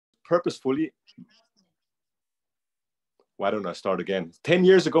purposefully, why don't I start again? 10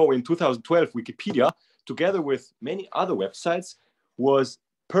 years ago in 2012, Wikipedia, together with many other websites, was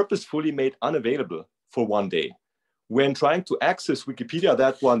purposefully made unavailable for one day. When trying to access Wikipedia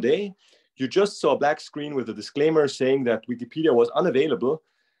that one day, you just saw a black screen with a disclaimer saying that Wikipedia was unavailable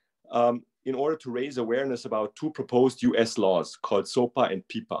in order to raise awareness about two proposed US laws called SOPA and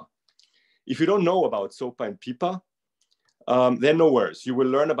PIPA. If you don't know about SOPA and PIPA, then no worries. You will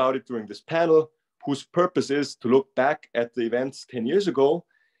learn about it during this panel, whose purpose is to look back at the events 10 years ago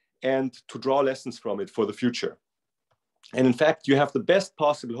and to draw lessons from it for the future. And in fact, you have the best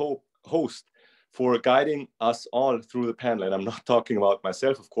possible host for guiding us all through the panel. And I'm not talking about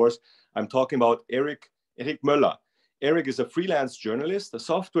myself, of course. I'm talking about Erik Möller. Erik is a freelance journalist, a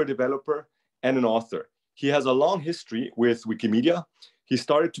software developer, and an author. He has a long history with Wikimedia. He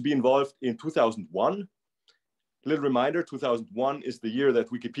started to be involved in 2001. Little reminder, 2001 is the year that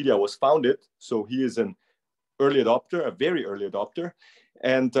Wikipedia was founded. So he is an early adopter, a very early adopter.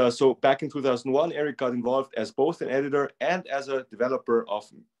 And so back in 2001, Erik got involved as both an editor and as a developer of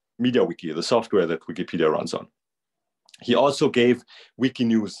MediaWiki, the software that Wikipedia runs on. He also gave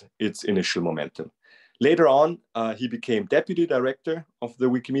Wikinews its initial momentum. Later on, he became deputy director of the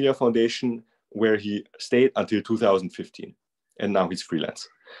Wikimedia Foundation, where he stayed until 2015. And now he's freelance.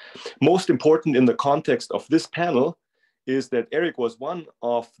 Most important in the context of this panel is that Erik was one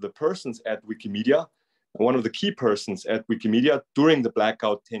of the persons at Wikimedia, one of the key persons at Wikimedia during the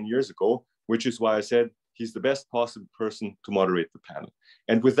blackout 10 years ago, which is why I said he's the best possible person to moderate the panel.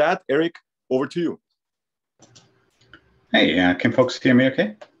 And with that, Erik, over to you. Hey, can folks hear me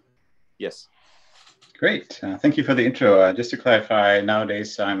okay? Yes. Great. Thank you for the intro. Just to clarify,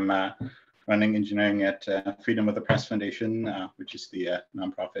 nowadays I'm running engineering at Freedom of the Press Foundation, which is the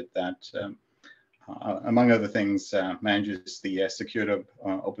nonprofit that, among other things, manages the secure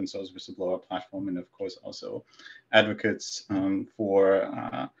open source whistleblower platform, and of course also advocates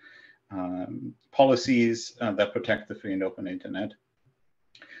for policies that protect the free and open internet.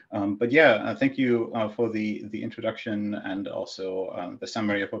 But yeah, thank you for the introduction and also the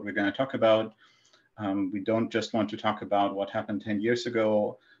summary of what we're going to talk about. We don't just want to talk about what happened 10 years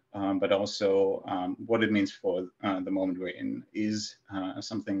ago, but also what it means for the moment we're in. Is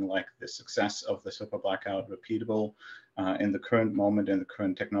something like the success of the SOPA blackout repeatable in the current moment, in the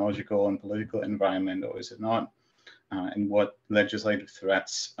current technological and political environment, or is it not? And what legislative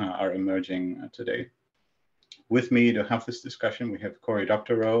threats are emerging today? With me to have this discussion, we have Cory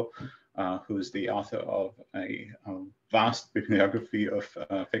Doctorow, who is the author of a vast bibliography of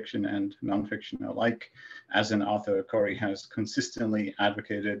fiction and nonfiction alike. As an author, Cory has consistently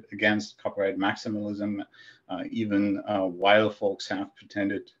advocated against copyright maximalism, even while folks have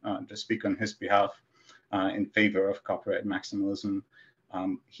pretended to speak on his behalf in favor of copyright maximalism.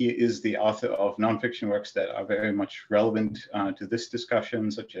 He is the author of nonfiction works that are very much relevant to this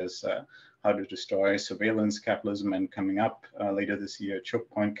discussion, such as How to Destroy Surveillance Capitalism, and coming up later this year, Choke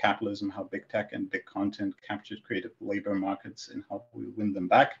Point Capitalism, How Big Tech and Big Content Captured Creative Labor Markets and How We Win Them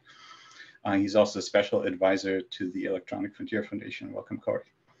Back. He's also a special advisor to the Electronic Frontier Foundation. Welcome, Cory.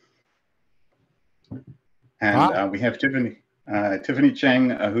 And we have Tiffany Cheng,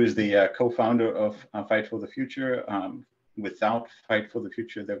 who is the co-founder of Fight for the Future. Without Fight for the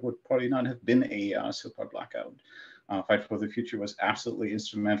Future, there would probably not have been a SOPA blackout. Fight for the Future was absolutely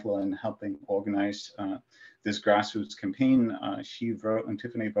instrumental in helping organize this grassroots campaign. She wrote, and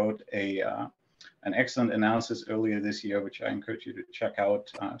Tiffany wrote, an excellent analysis earlier this year, which I encourage you to check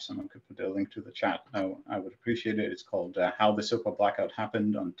out. If someone could put a link to the chat, I would appreciate it. It's called How the SOPA Blackout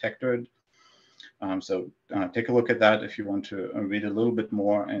Happened on TechDirt. So take a look at that if you want to read a little bit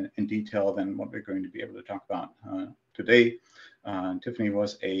more in detail than what we're going to be able to talk about today. Tiffany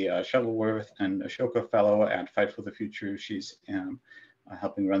was a Shuttleworth and Ashoka Fellow at Fight for the Future. She's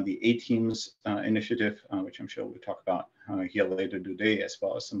helping run the A-Teams initiative, which I'm sure we'll talk about here later today, as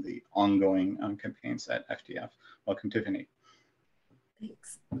well as some of the ongoing campaigns at FTF. Welcome, Tiffany.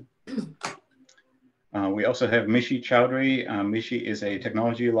 Thanks. We also have Mishi Chowdhury. Mishi is a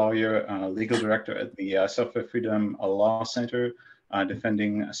technology lawyer, legal director at the Software Freedom Law Center,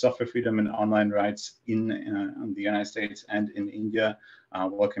 defending software freedom and online rights in the United States and in India.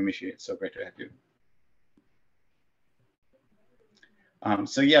 Welcome, Mishi. It's so great to have you.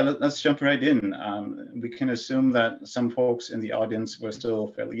 So yeah, let's jump right in. We can assume that some folks in the audience were still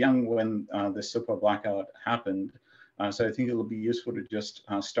fairly young when the SOPA blackout happened. So I think it'll be useful to just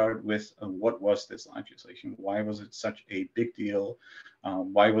start with what was this legislation? Why was it such a big deal?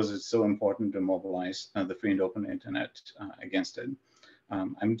 Why was it so important to mobilize the free and open internet against it?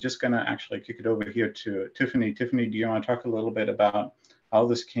 I'm just going to actually kick it over here to Tiffany. Tiffany, do you want to talk a little bit about how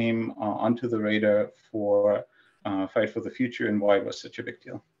this came onto the radar for Fight for the Future and why it was such a big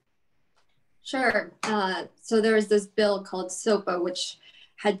deal. Sure. So there was this bill called SOPA, which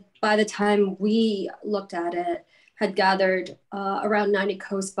had, by the time we looked at it, had gathered around 90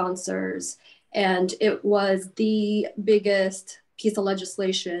 co-sponsors. And it was the biggest piece of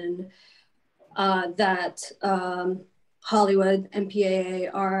legislation that Hollywood,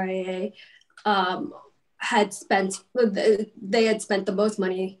 MPAA, RIA had spent. They had spent the most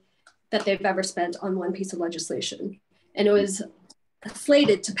money that they've ever spent on one piece of legislation. And it was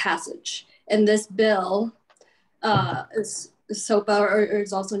slated to passage. And this bill, SOPA, or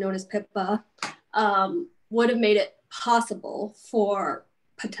is also known as PIPA, would have made it possible for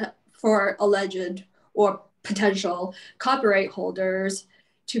alleged or potential copyright holders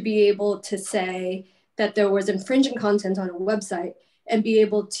to be able to say that there was infringing content on a website and be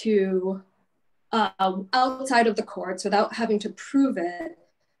able to, outside of the courts, without having to prove it,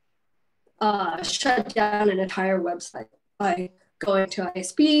 shut down an entire website by going to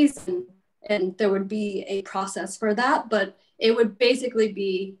ISPs, and there would be a process for that, but it would basically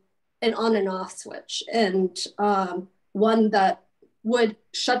be an on and off switch, and one that would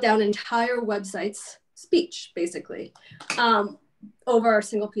shut down entire websites' speech, basically, over a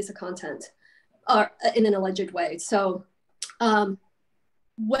single piece of content or in an alleged way. So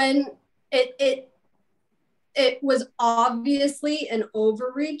when it was obviously an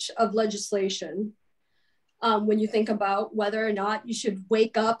overreach of legislation, when you think about whether or not you should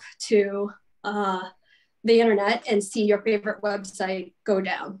wake up to the internet and see your favorite website go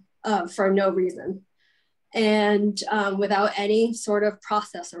down for no reason, and without any sort of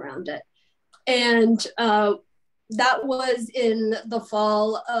process around it. And that was in the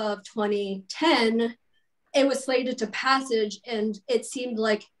fall of 2010. It was slated to passage, and it seemed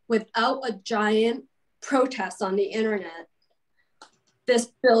like without a giant protest on the internet,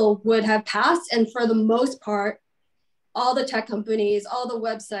 this bill would have passed. And for the most part, all the tech companies, all the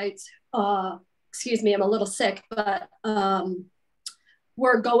websites, excuse me, I'm a little sick, but and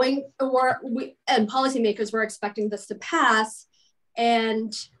policymakers were expecting this to pass,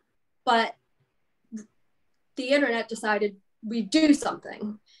 but the internet decided we do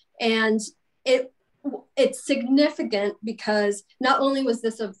something. And it's significant because not only was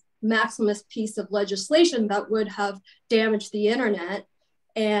this a maximalist piece of legislation that would have damaged the internet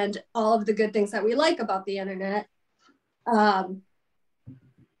and all of the good things that we like about the internet,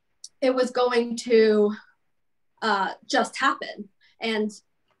 it was going to just happen.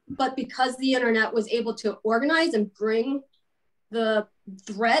 But because the internet was able to organize and bring the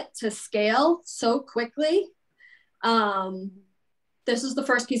threat to scale so quickly, this is the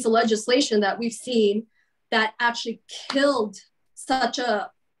first piece of legislation that we've seen that actually killed such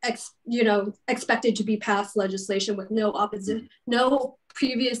a expected to be passed legislation with no opposition, no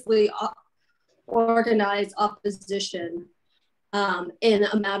previously organized opposition in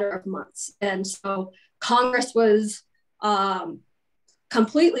a matter of months. And so Congress was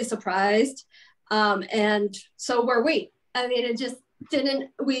completely surprised, and so were we. I mean,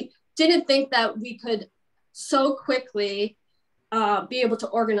 we didn't think that we could so quickly be able to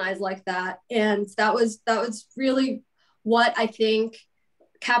organize like that. And that was really what I think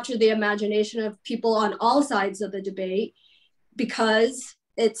captured the imagination of people on all sides of the debate, because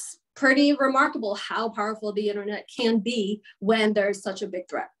it's pretty remarkable how powerful the internet can be when there's such a big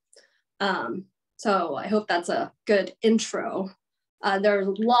threat. So I hope that's a good intro. There are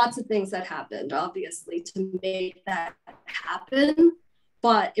lots of things that happened, obviously, to make that happen,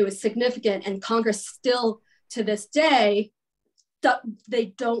 but it was significant, and Congress still, to this day, they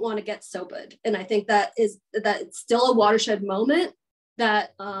don't want to get SOPA'd. And I think that it's still a watershed moment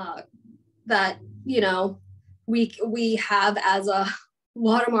that we have as a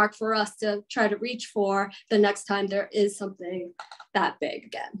watermark for us to try to reach for the next time there is something that big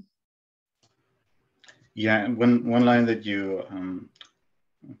again. Yeah, and one line that you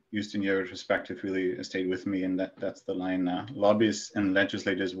used in your retrospective really stayed with me, and that's the line, lobbyists and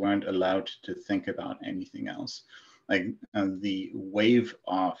legislators weren't allowed to think about anything else. Like the wave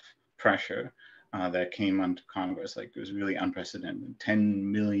of pressure that came onto Congress, like it was really unprecedented.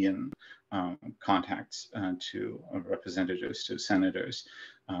 10 million contacts to representatives, to senators.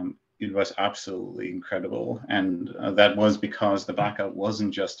 It was absolutely incredible. And that was because the blackout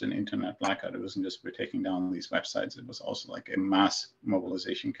wasn't just an internet blackout. It wasn't just we're taking down these websites. It was also like a mass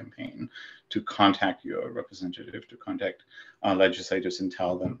mobilization campaign to contact your representative, to contact legislators and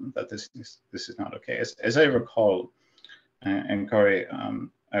tell them that this is not okay. As I recall, and Corey,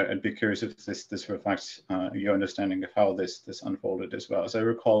 I'd be curious if this reflects your understanding of how this unfolded as well. As I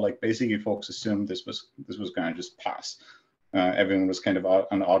recall, like basically folks assumed this was going to just pass. everyone was kind of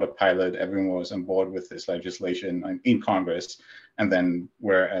on autopilot. Everyone was on board with this legislation in Congress. And then,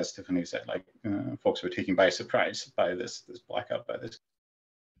 whereas Tiffany said, like folks were taken by surprise by this blackout, by this.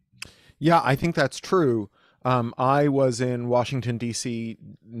 Yeah, I think that's true. I was in Washington, D.C.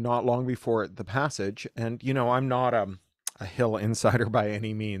 not long before the passage. And, you know, I'm not a Hill insider by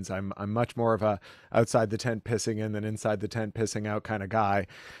any means. I'm much more of a outside the tent pissing in than inside the tent pissing out kind of guy.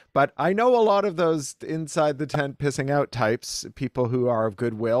 But I know a lot of those inside the tent pissing out types, people who are of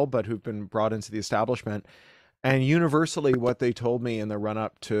goodwill, but who've been brought into the establishment. And universally, what they told me in the run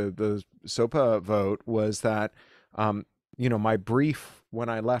up to the SOPA vote was that, you know, my brief when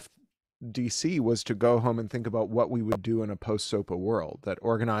I left DC was to go home and think about what we would do in a post-SOPA world, that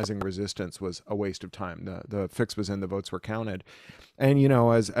organizing resistance was a waste of time. The fix was in, the votes were counted. And, you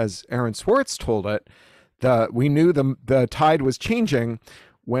know, as Aaron Swartz told it, we knew the tide was changing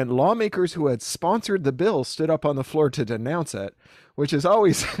when lawmakers who had sponsored the bill stood up on the floor to denounce it, which is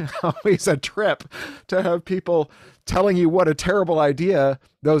always a trip to have people telling you what a terrible idea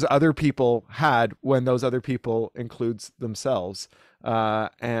those other people had when those other people includes themselves.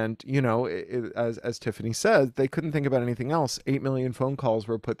 And, you know, as Tiffany said, they couldn't think about anything else. 8 million phone calls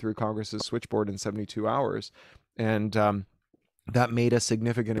were put through Congress's switchboard in 72 hours. And that made a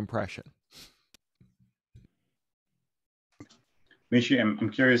significant impression. Mishi, I'm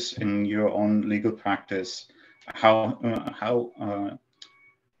curious, in your own legal practice,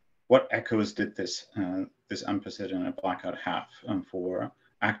 what echoes did this unprecedented blackout have for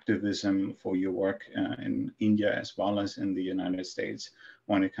activism, for your work in India as well as in the United States,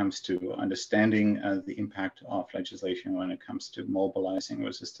 when it comes to understanding the impact of legislation, when it comes to mobilizing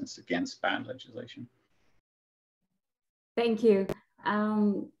resistance against bad legislation? Thank you.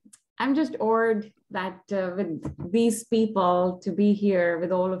 I'm just honored that with these people to be here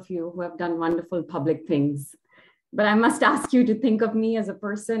with all of you who have done wonderful public things. But I must ask you to think of me as a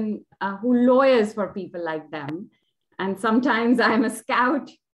person who lawyers for people like them. And sometimes I'm a scout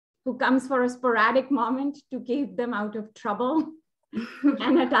who comes for a sporadic moment to keep them out of trouble.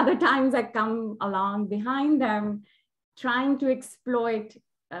 And at other times I come along behind them, trying to exploit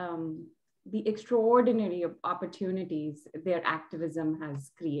the extraordinary opportunities their activism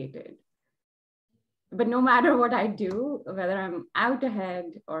has created. But no matter what I do, whether I'm out ahead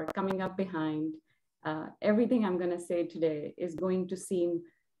or coming up behind, everything I'm going to say today is going to seem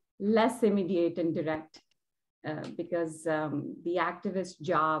less immediate and direct because the activist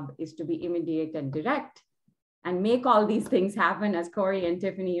job is to be immediate and direct and make all these things happen, as Corey and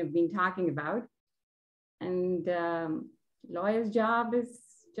Tiffany have been talking about. And lawyer's job is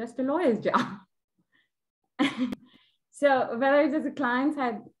just a lawyer's job. So whether it is the clients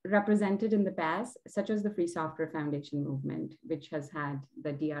had represented in the past, such as the Free Software Foundation movement, which has had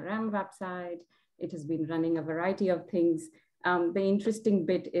the DRM website, it has been running a variety of things. The interesting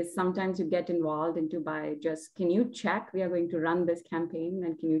bit is sometimes you get involved into by just, can you check, we are going to run this campaign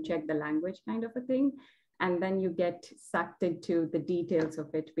and can you check the language kind of a thing? And then you get sucked into the details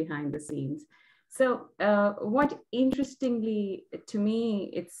of it behind the scenes. So what interestingly to me,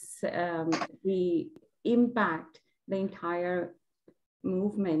 it's the impact the entire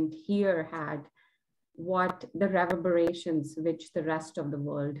movement here had, what the reverberations which the rest of the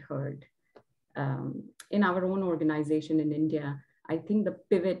world heard. In our own organization in India, I think the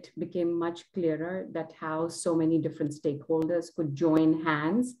pivot became much clearer that how so many different stakeholders could join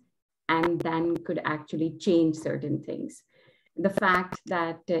hands and then could actually change certain things. The fact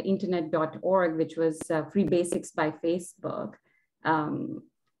that internet.org, which was Free Basics by Facebook,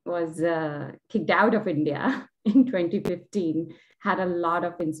 was kicked out of India in 2015, had a lot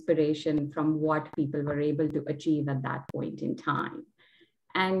of inspiration from what people were able to achieve at that point in time.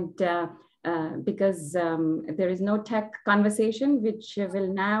 And because there is no tech conversation which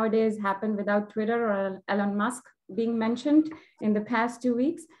will nowadays happen without Twitter or Elon Musk being mentioned in the past 2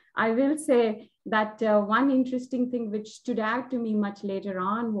 weeks, I will say that one interesting thing which stood out to me much later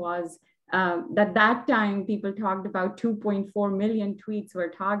on was that time people talked about 2.4 million tweets were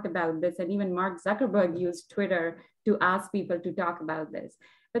talked about this, and even Mark Zuckerberg used Twitter to ask people to talk about this.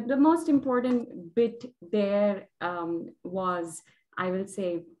 But the most important bit there was, I will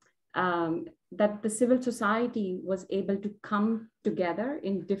say, that the civil society was able to come together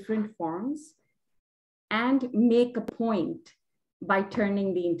in different forms and make a point by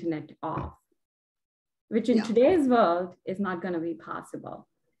turning the internet off, which in today's world is not going to be possible.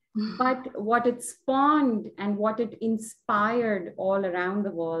 But what it spawned and what it inspired all around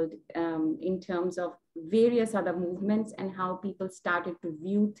the world in terms of various other movements and how people started to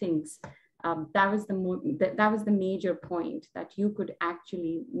view things, that was the major point, that you could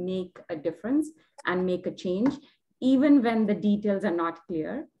actually make a difference and make a change even when the details are not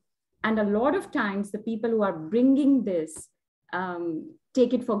clear. And a lot of times the people who are bringing this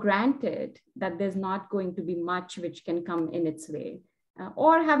take it for granted that there's not going to be much which can come in its way,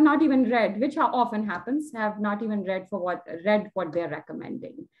 or have not even read, which often happens, have not even read what they're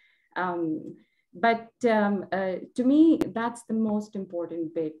recommending. But to me, that's the most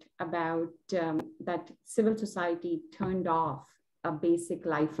important bit about that civil society turned off a basic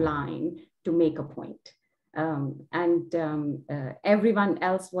lifeline to make a point. Everyone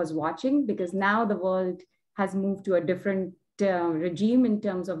else was watching, because now the world has moved to a different regime in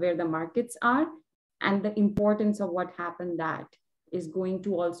terms of where the markets are, and the importance of what happened that is going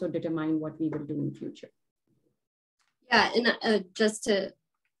to also determine what we will do in future. Yeah, and just to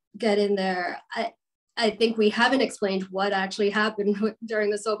get in there, I think we haven't explained what actually happened during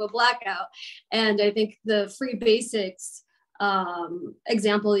the SOPA blackout. And I think the Free Basics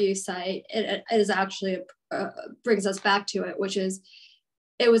example you cite, it is actually brings us back to it, which is,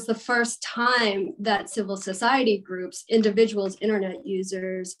 it was the first time that civil society groups, individuals, internet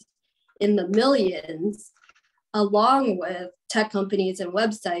users in the millions, along with tech companies and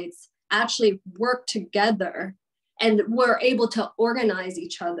websites, actually worked together and were able to organize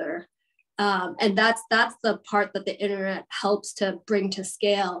each other. And that's the part that the internet helps to bring to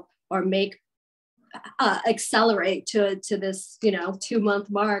scale or make accelerate to this 2-month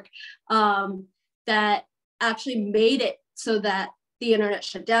mark, that actually made it so that the internet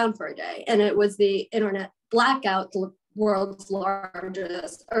shut down for a day. And it was the internet blackout, the world's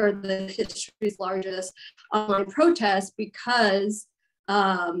largest, or the history's largest online protest, because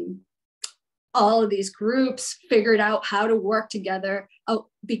all of these groups figured out how to work together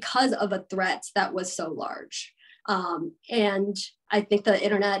because of a threat that was so large. And I think the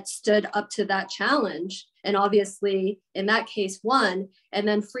internet stood up to that challenge. And obviously, in that case, won. And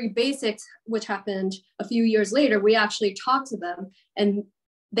then Free Basics, which happened a few years later, we actually talked to them, and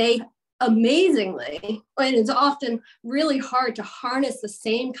they amazingly, and it's often really hard to harness the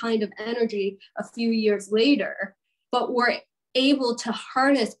same kind of energy a few years later, but we're able to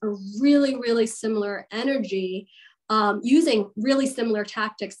harness a really, really similar energy using really similar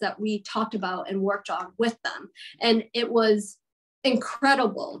tactics that we talked about and worked on with them. And it was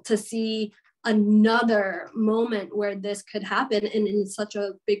incredible to see another moment where this could happen in such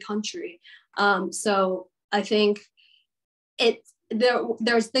a big country. So I think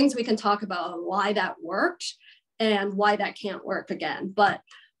there's things we can talk about on why that worked and why that can't work again. But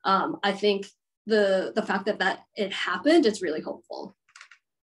I think the fact that it happened, it's really hopeful.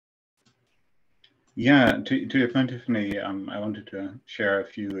 Yeah, to your point, Tiffany, I wanted to share a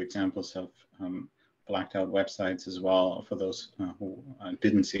few examples of blacked out websites as well for those who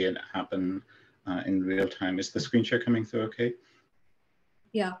didn't see it happen in real time. Is the screen share coming through okay?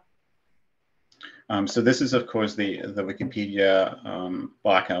 Yeah. So this is, of course, the Wikipedia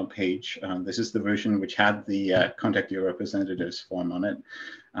blackout page. This is the version which had the Contact Your Representatives form on it,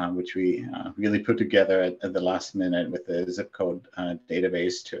 which we really put together at the last minute with the zip code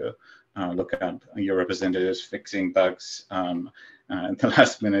database to look up your representatives fixing bugs at the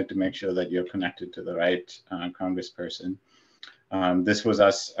last minute to make sure that you're connected to the right congressperson. This was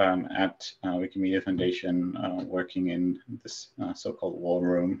us at Wikimedia Foundation working in this so-called war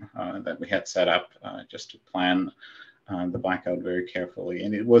room that we had set up just to plan the blackout very carefully.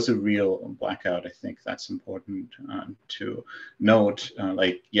 And it was a real blackout. I think that's important to note.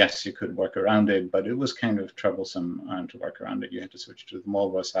 Like, yes, you could work around it, but it was kind of troublesome to work around it. You had to switch to the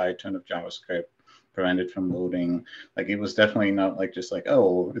Moldova side, turn off JavaScript, prevent it from loading. Like, it was definitely not like just like,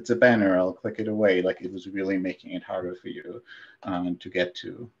 oh, it's a banner, I'll click it away. Like, it was really making it harder for you to get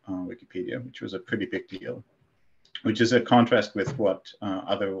to Wikipedia, which was a pretty big deal, which is a contrast with what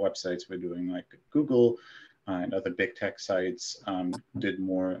other websites were doing, like Google and other big tech sites did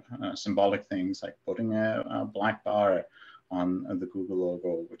more symbolic things, like putting a black bar on the Google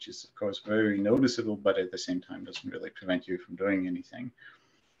logo, which is, of course, very noticeable, but at the same time doesn't really prevent you from doing anything.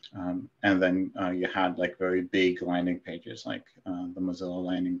 And then you had like very big landing pages, like the Mozilla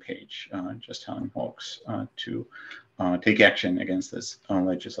landing page, just telling folks to take action against this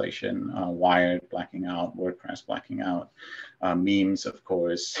legislation, Wired blacking out, WordPress blacking out, memes, of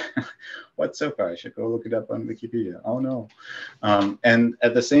course. What's so far? I should go look it up on Wikipedia. Oh no. And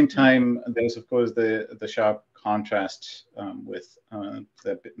at the same time, there's of course the sharp contrast with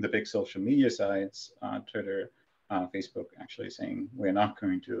the big social media sites, Twitter, Facebook actually saying we're not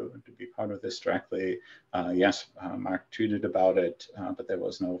going to be part of this directly. Yes, Mark tweeted about it, but there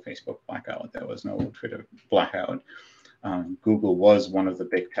was no Facebook blackout. There was no Twitter blackout. Google was one of the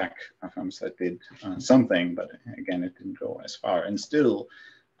big tech firms that did something, but again, it didn't go as far. And still,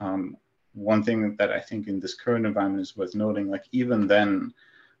 one thing that I think in this current environment is worth noting, like even then,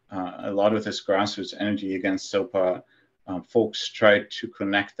 a lot of this grassroots energy against SOPA, folks tried to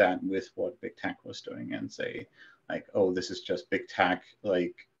connect that with what big tech was doing and say, like, oh, this is just big tech,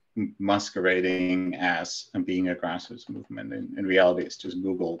 like masquerading as being a grassroots movement. In reality, it's just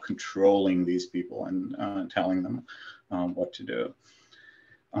Google controlling these people and telling them what to do.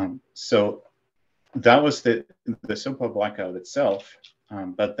 So that was the SOPA blackout itself.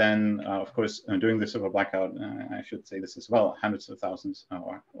 But then, of course, during the SOPA blackout, I should say this as well, hundreds of thousands,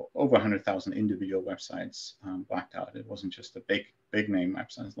 or over 100,000 individual websites blacked out. It wasn't just the big name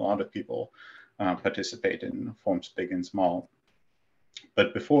websites. A lot of people participated in forums big and small.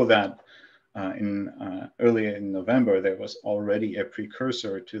 But before that, earlier in November, there was already a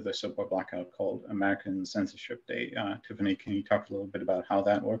precursor to the SOPA blackout called American Censorship Day. Tiffany, can you talk a little bit about how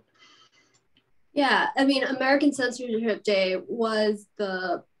that worked? Yeah, I mean, American Censorship Day was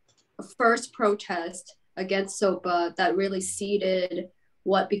the first protest against SOPA that really seeded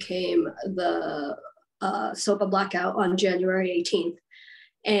what became the SOPA blackout on January 18th.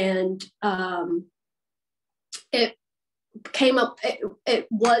 And it came up, it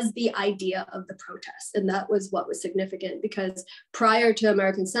was the idea of the protest. And that was what was significant, because prior to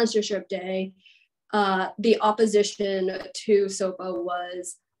American Censorship Day, the opposition to SOPA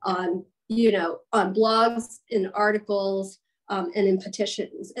was on blogs, in articles, and in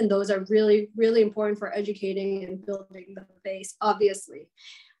petitions. And those are really, really important for educating and building the base, obviously.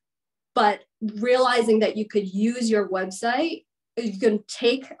 But realizing that you could use your website, you can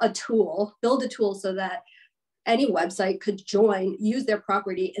take a tool, build a tool so that any website could use their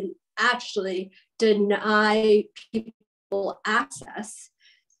property and actually deny people access,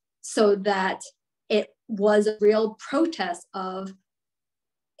 so that it was a real protest of,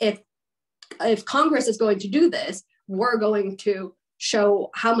 if Congress is going to do this, we're going to show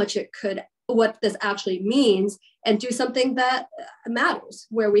how much what this actually means, and do something that matters,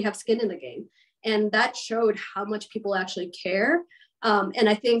 where we have skin in the game. And that showed how much people actually care. And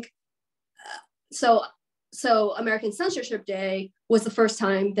I think, so American Censorship Day was the first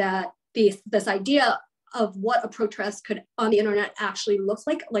time that this idea of what a protest could on the internet actually looks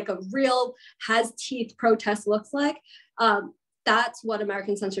like a real has teeth protest looks like. That's what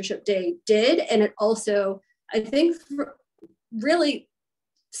American Censorship Day did. And it also, I think, really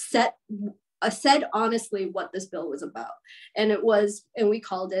said honestly what this bill was about. And we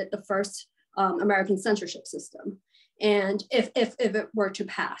called it the first American censorship system. And if it were to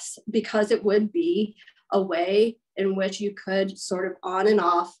pass, because it would be a way in which you could sort of on and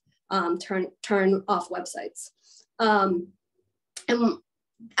off, turn off websites. And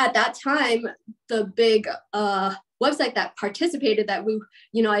at that time, the big website that participated, that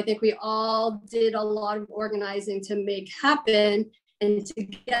I think we all did a lot of organizing to make happen and to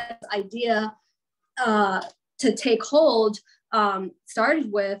get this idea to take hold,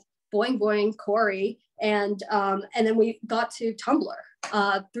 started with Boing Boing, Corey, and then we got to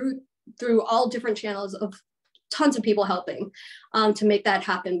Tumblr through all different channels of tons of people helping to make that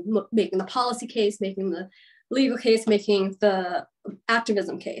happen, making the policy case, making the legal case, making the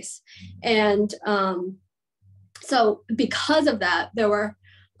activism case. And so because of that, there were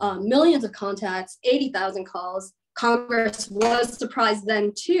millions of contacts, 80,000 calls. Congress was surprised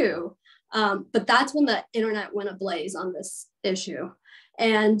then too, but that's when the internet went ablaze on this issue.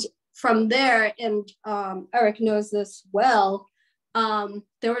 And from there, and Eric knows this well,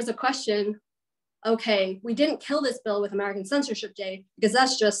 there was a question, okay, we didn't kill this bill with American Censorship Day, because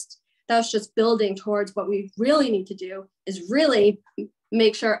that's just building towards what we really need to do, is really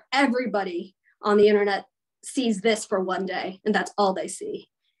make sure everybody on the internet sees this for one day, and that's all they see.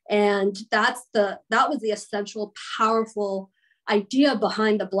 And that was the essential, powerful idea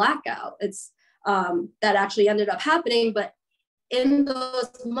behind the blackout. It's that actually ended up happening, but in those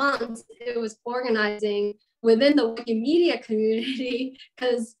months, it was organizing within the Wikimedia community,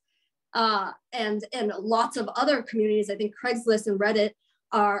 because and lots of other communities. I think Craigslist and Reddit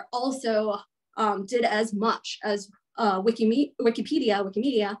are also did as much as Wikimedia.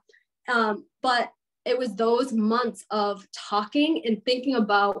 But it was those months of talking and thinking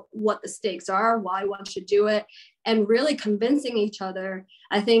about what the stakes are, why one should do it, and really convincing each other.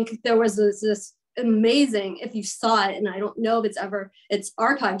 I think there was this amazing, if you saw it, and I don't know if it's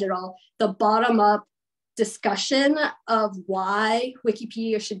archived at all, the bottom-up discussion of why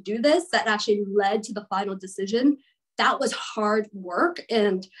Wikipedia should do this that actually led to the final decision. That was hard work.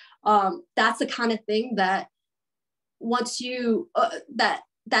 And that's the kind of thing that once you, that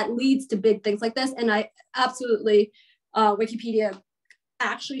leads to big things like this. And I absolutely, Wikipedia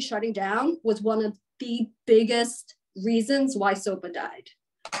actually shutting down was one of the biggest reasons why SOPA died.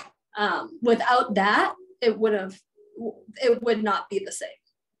 Without that, it would not be the same.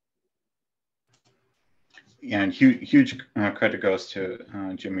 Yeah, and huge credit goes to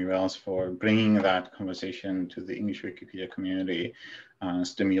Jimmy Wales for bringing that conversation to the English Wikipedia community,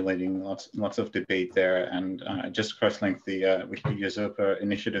 stimulating lots of debate there. And just cross-link the Wikipedia Zilper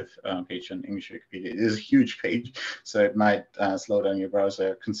initiative page on English Wikipedia. It is a huge page, so it might slow down your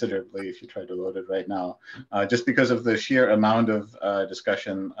browser considerably if you try to load it right now, just because of the sheer amount of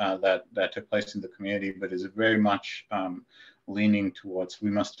discussion that took place in the community, but is very much leaning towards,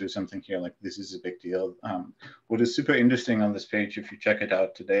 we must do something here, like this is a big deal. What is super interesting on this page, if you check it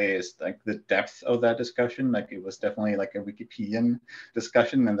out today, is like the depth of that discussion. Like it was definitely like a Wikipedian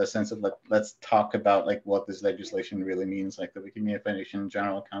discussion in the sense of like, let's talk about like what this legislation really means. Like the Wikimedia Foundation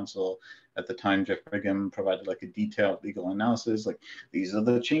General Counsel at the time, Jeff Brigham, provided like a detailed legal analysis. Like these are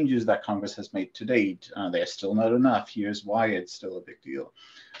the changes that Congress has made to date. They are still not enough. Here's why it's still a big deal.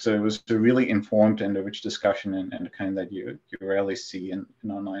 So it was a really informed and a rich discussion, and the kind that you rarely see in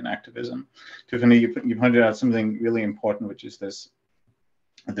online activism. Tiffany, you pointed out something really important, which is this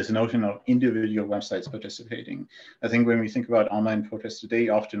notion of individual websites participating. I think when we think about online protests today,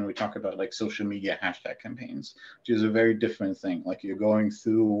 often we talk about like social media hashtag campaigns, which is a very different thing. Like you're going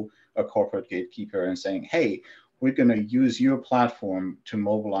through a corporate gatekeeper and saying, hey, we're going to use your platform to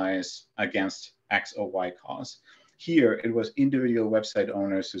mobilize against X or Y cause. Here, it was individual website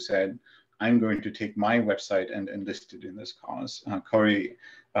owners who said, I'm going to take my website and enlist it in this cause. Corey,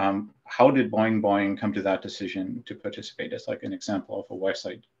 how did Boing Boing come to that decision to participate as like an example of a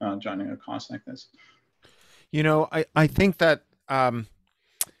website joining a cause like this? You know, I think that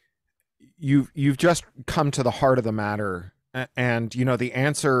you've just come to the heart of the matter. And, you know, the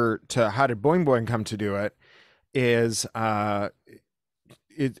answer to how did Boing Boing come to do it is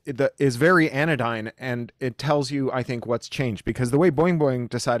is very anodyne, and it tells you, I think, what's changed. Because the way Boing Boing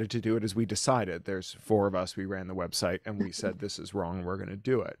decided to do it is we decided, there's 4 of us, we ran the website, and we said, this is wrong, we're going to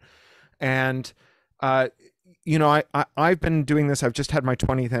do it. And, you know, I've been doing this, I've just had my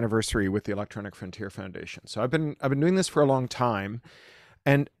 20th anniversary with the Electronic Frontier Foundation. So I've been doing this for a long time.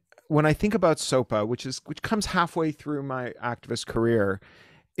 And when I think about SOPA, which comes halfway through my activist career,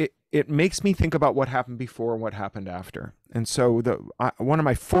 it makes me think about what happened before and what happened after. And so one of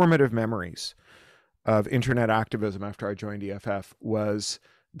my formative memories of internet activism after I joined EFF was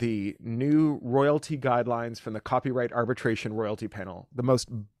the new royalty guidelines from the Copyright Arbitration Royalty Panel, the most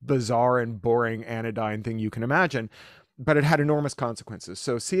bizarre and boring anodyne thing you can imagine, but it had enormous consequences.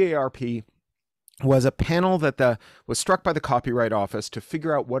 So CARP was a panel that was struck by the Copyright Office to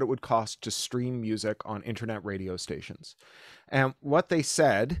figure out what it would cost to stream music on internet radio stations. And what they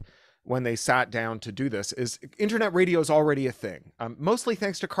said when they sat down to do this is internet radio is already a thing, mostly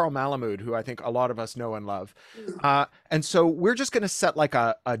thanks to Carl Malamud, who I think a lot of us know and love. And so we're just going to set like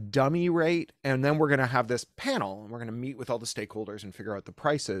a dummy rate, and then we're going to have this panel, and we're going to meet with all the stakeholders and figure out the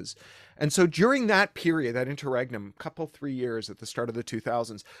prices. And so during that period, that interregnum, 3 years at the start of the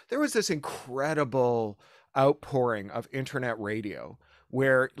 2000s, there was this incredible outpouring of internet radio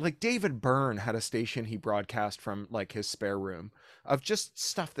where like David Byrne had a station he broadcast from like his spare room of just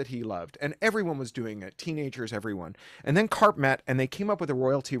stuff that he loved, and everyone was doing it, teenagers, everyone. And then CARP met, and they came up with a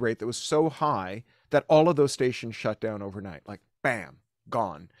royalty rate that was so high that all of those stations shut down overnight, like bam,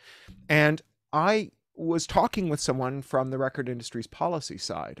 gone. And I was talking with someone from the record industry's policy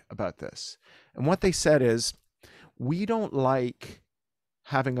side about this, and what they said is, we don't like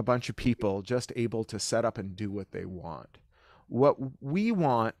having a bunch of people just able to set up and do what they want. What we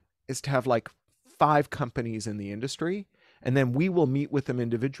want is to have like 5 companies in the industry, and then we will meet with them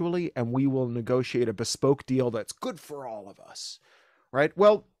individually and we will negotiate a bespoke deal that's good for all of us, right?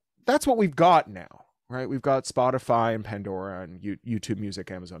 Well, that's what we've got now, right? We've got Spotify and Pandora and YouTube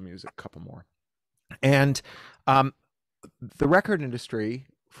Music, Amazon Music, a couple more. And the record industry,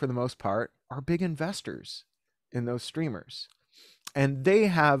 for the most part, are big investors in those streamers. And they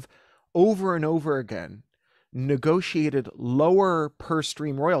have over and over again negotiated lower per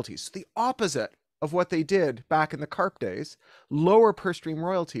stream royalties, the opposite of what they did back in the CARP days, lower per stream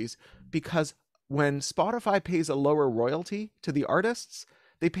royalties, because when Spotify pays a lower royalty to the artists,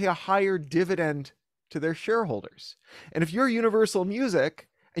 they pay a higher dividend to their shareholders. And if you're Universal Music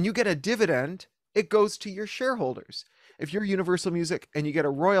and you get a dividend, it goes to your shareholders. If you're Universal Music and you get a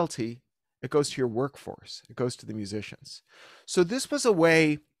royalty, it goes to your workforce. It goes to the musicians. So this was a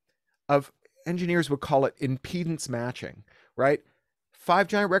way of, engineers would call it impedance matching, right? 5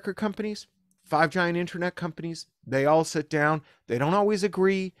 giant record companies, 5 giant internet companies, they all sit down. They don't always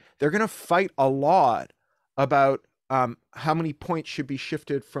agree. They're going to fight a lot about how many points should be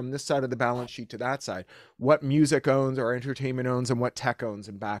shifted from this side of the balance sheet to that side, what music owns or entertainment owns and what tech owns,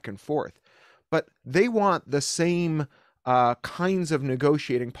 and back and forth. But they want the same kinds of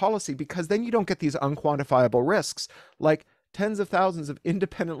negotiating policy, because then you don't get these unquantifiable risks, like tens of thousands of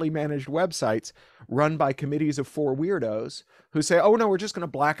independently managed websites run by committees of 4 weirdos who say, oh no, we're just going to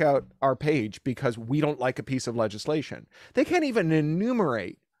black out our page because we don't like a piece of legislation. They can't even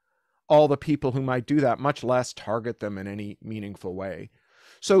enumerate all the people who might do that, much less target them in any meaningful way.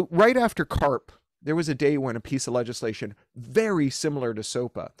 So right after CARP, there was a day when a piece of legislation very similar to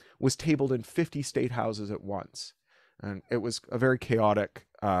SOPA was tabled in 50 state houses at once. And it was a very chaotic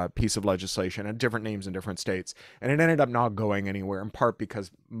piece of legislation, and different names in different states. And it ended up not going anywhere, in part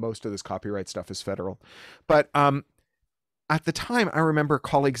because most of this copyright stuff is federal. But at the time, I remember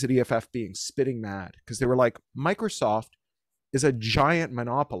colleagues at EFF being spitting mad, because they were like, Microsoft is a giant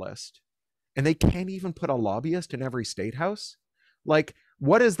monopolist, and they can't even put a lobbyist in every state house. Like,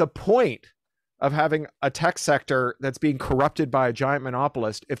 what is the point of having a tech sector that's being corrupted by a giant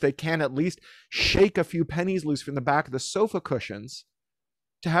monopolist if they can at least shake a few pennies loose from the back of the sofa cushions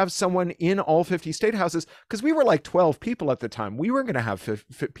to have someone in all 50 state houses? Because we were like 12 people at the time. We were going to have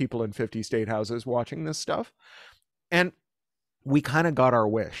people in 50 state houses watching this stuff. And we kind of got our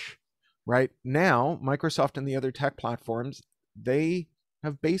wish. Right now, Microsoft and the other tech platforms, they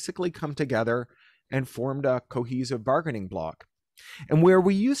have basically come together and formed a cohesive bargaining bloc. And where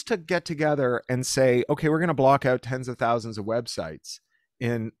we used to get together and say, okay, we're going to block out tens of thousands of websites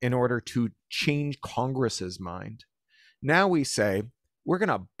in order to change Congress's mind. Now we say, we're going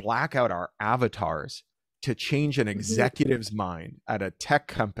to black out our avatars to change an executive's mind at a tech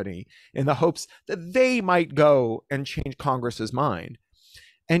company in the hopes that they might go and change Congress's mind.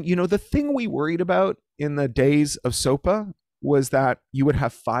 And, you know, the thing we worried about in the days of SOPA was that you would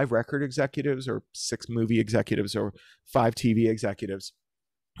have 5 record executives or 6 movie executives or 5 TV executives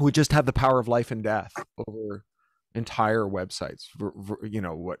who would just have the power of life and death over entire websites. You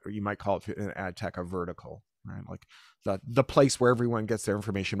know, what you might call it in ad tech a vertical, right? Like the place where everyone gets their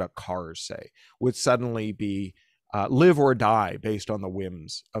information about cars, say, would suddenly be live or die based on the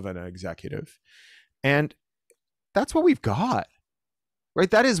whims of an executive. And that's what we've got. Right,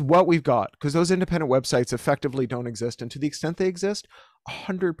 that is what we've got, because those independent websites effectively don't exist. And to the extent they exist,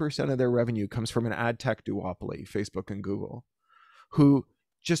 100% of their revenue comes from an ad tech duopoly, Facebook and Google, who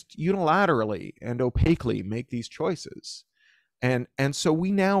just unilaterally and opaquely make these choices. And so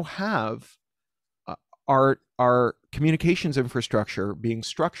we now have our communications infrastructure being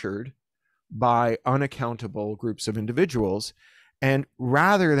structured by unaccountable groups of individuals. And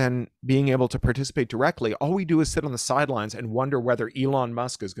rather than being able to participate directly, all we do is sit on the sidelines and wonder whether Elon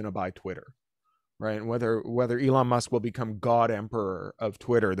Musk is going to buy Twitter, right? And whether Elon Musk will become God Emperor of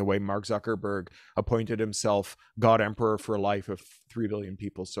Twitter, the way Mark Zuckerberg appointed himself God Emperor for life of 3 billion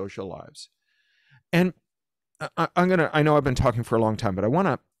people's social lives. And I know I've been talking for a long time, but I want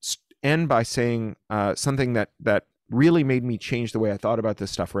to end by saying something that really made me change the way I thought about this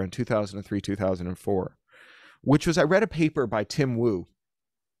stuff around 2003, 2004. Which was, I read a paper by Tim Wu,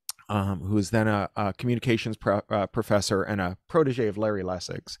 who was then a communications professor and a protege of Larry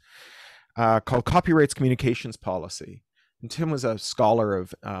Lessig's, called Copyright's Communications Policy. And Tim was a scholar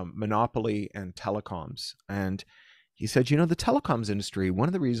of monopoly and telecoms. And he said, you know, the telecoms industry, one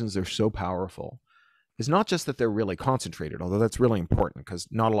of the reasons they're so powerful is not just that they're really concentrated, although that's really important because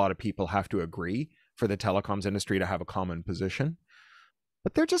not a lot of people have to agree for the telecoms industry to have a common position,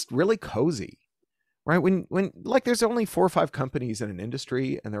 but they're just really cozy. Right, when like there's only 4 or 5 companies in an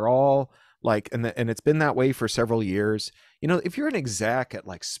industry, and they're all like, and it's been that way for several years. You know, if you're an exec at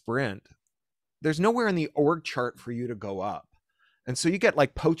like Sprint, there's nowhere in the org chart for you to go up, and so you get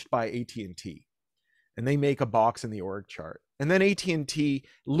like poached by AT&T, and they make a box in the org chart, and then AT&T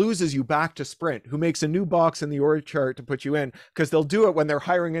loses you back to Sprint, who makes a new box in the org chart to put you in, because they'll do it when they're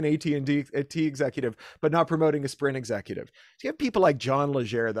hiring an AT&T executive, but not promoting a Sprint executive. So you have people like John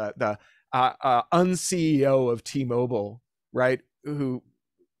Legere, the un-CEO of T-Mobile, right, who,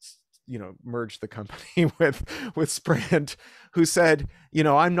 you know, merged the company with Sprint, who said, you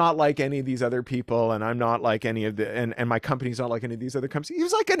know, I'm not like any of these other people, and I'm not like any of the, and my company's not like any of these other companies. He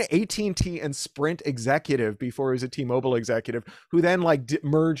was like an AT&T and Sprint executive before he was a T-Mobile executive, who then like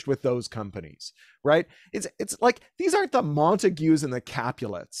merged with those companies, right? It's like, these aren't the Montagues and the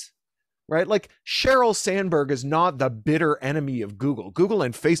Capulets. Right? Like Sheryl Sandberg is not the bitter enemy of Google. Google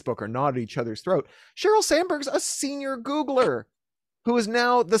and Facebook are not at each other's throat. Sheryl Sandberg's a senior Googler who is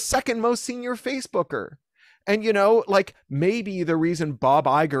now the second most senior Facebooker. And, like maybe the reason Bob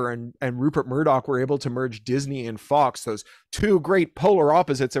Iger and Rupert Murdoch were able to merge Disney and Fox, those two great polar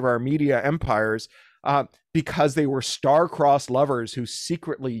opposites of our media empires, because they were star-crossed lovers who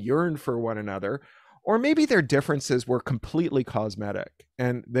secretly yearned for one another, or maybe their differences were completely cosmetic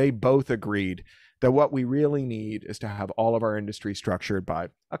and they both agreed that what we really need is to have all of our industry structured by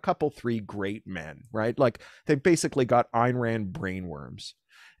a couple, three great men, right? Like they basically got Ayn Rand brainworms.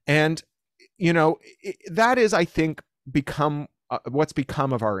 And, that is, I think, become what's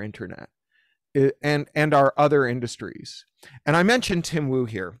become of our internet and our other industries. And I mentioned Tim Wu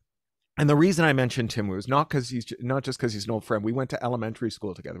here. And the reason I mentioned Tim Wu is not just because he's an old friend. We went to elementary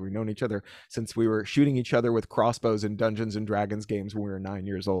school together. We've known each other since we were shooting each other with crossbows in Dungeons and Dragons games when we were 9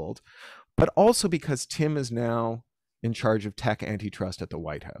 years old, but also because Tim is now in charge of tech antitrust at the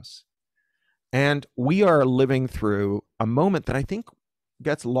White House. And we are living through a moment that I think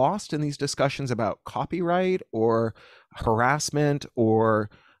gets lost in these discussions about copyright or harassment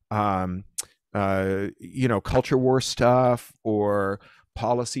or, culture war stuff or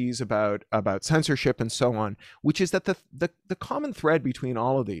policies about censorship and so on, which is that the common thread between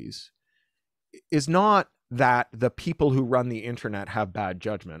all of these is not that the people who run the internet have bad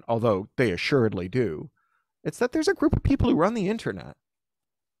judgment, although they assuredly do. It's that there's a group of people who run the internet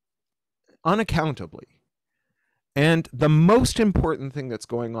unaccountably. And the most important thing that's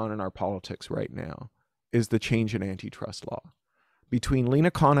going on in our politics right now is the change in antitrust law. Between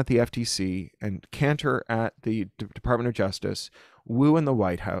Lena Khan at the FTC and Cantor at the Department of Justice, Wu in the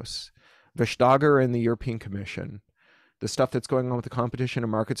White House, Vestager in the European Commission, the stuff that's going on with the Competition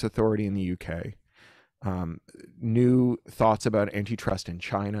and Markets Authority in the UK, new thoughts about antitrust in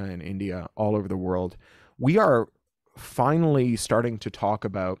China and India, all over the world, we are finally starting to talk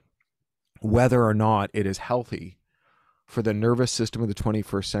about whether or not it is healthy for the nervous system of the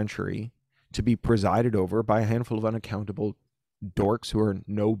 21st century to be presided over by a handful of unaccountable dorks who are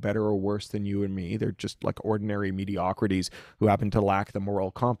no better or worse than you and me. They're just like ordinary mediocrities who happen to lack the moral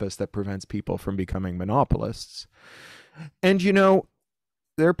compass that prevents people from becoming monopolists. And,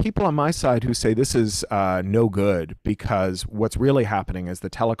 there are people on my side who say this is no good because what's really happening is the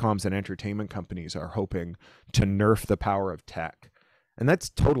telecoms and entertainment companies are hoping to nerf the power of tech. And that's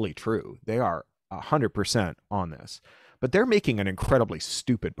totally true. They are 100% on this. But they're making an incredibly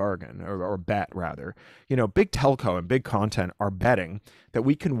stupid bargain, or bet rather. Big telco and big content are betting that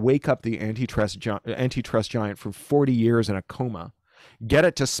we can wake up the antitrust giant for 40 years in a coma, get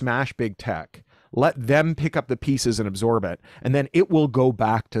it to smash big tech, let them pick up the pieces and absorb it, and then it will go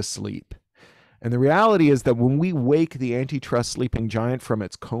back to sleep. And the reality is that when we wake the antitrust sleeping giant from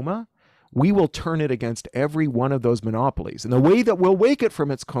its coma, we will turn it against every one of those monopolies. And the way that we'll wake it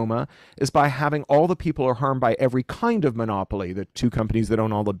from its coma is by having all the people who are harmed by every kind of monopoly, the 2 companies that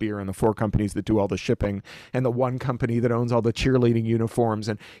own all the beer and the 4 companies that do all the shipping and the 1 company that owns all the cheerleading uniforms.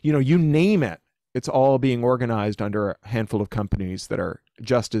 And, you name it, it's all being organized under a handful of companies that are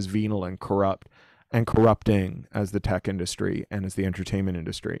just as venal and corrupt and corrupting as the tech industry and as the entertainment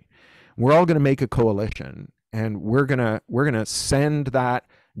industry. We're all going to make a coalition, and we're going to send that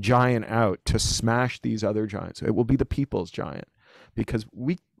giant out to smash these other giants. It will be the people's giant, because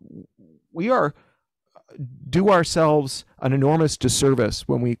we do ourselves an enormous disservice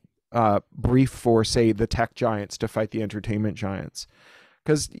when we brief for, say, the tech giants to fight the entertainment giants.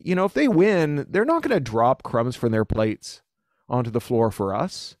 Because, if they win, they're not going to drop crumbs from their plates onto the floor for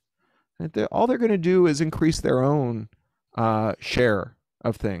us. All they're going to do is increase their own share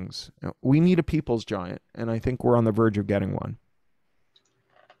of things. We need a people's giant, and I think we're on the verge of getting one.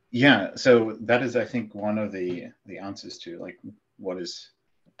 Yeah, so that is, I think, one of the answers to like what is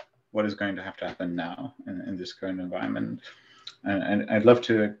going to have to happen now in this current environment. And I'd love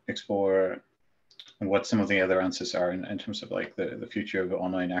to explore what some of the other answers are in terms of like the future of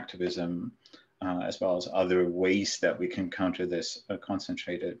online activism, as well as other ways that we can counter this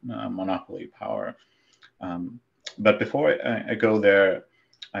concentrated monopoly power. But before I go there,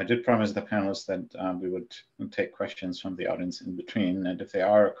 I did promise the panelists that we would take questions from the audience in between. And if there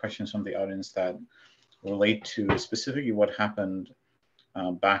are questions from the audience that relate to specifically what happened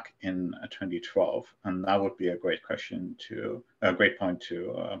back in 2012, and that would be a great point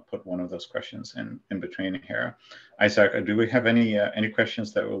to put one of those questions in between here. Isaac, do we have any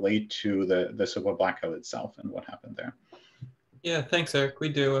questions that relate to the Super Blackout itself and what happened there? Yeah, thanks, Eric. We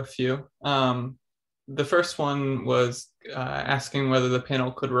do a few. The first one was asking whether the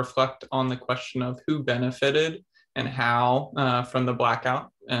panel could reflect on the question of who benefited and how from the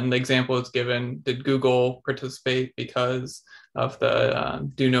blackout. And the example is given, did Google participate because of the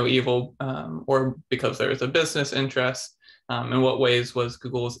do no evil or because there was a business interest? In what ways was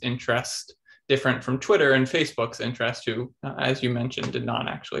Google's interest different from Twitter and Facebook's interest, who, as you mentioned, did not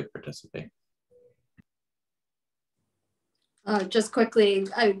actually participate. Just quickly,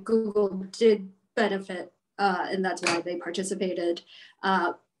 Google did benefit, and that's why they participated.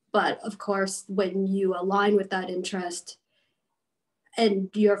 But of course, when you align with that interest and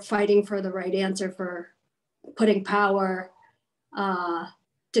you're fighting for the right answer, for putting power,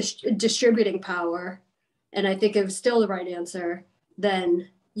 distributing power, and I think it was still the right answer, then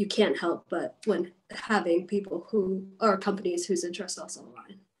you can't help but when having people who are companies whose interests also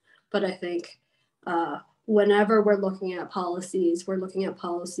align. But I think whenever we're looking at policies,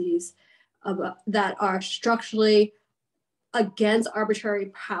 that are structurally against arbitrary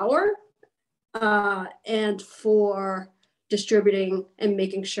power and for distributing and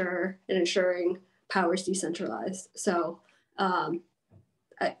making sure and ensuring power is decentralized. So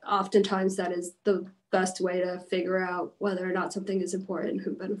oftentimes that is the best way to figure out whether or not something is important and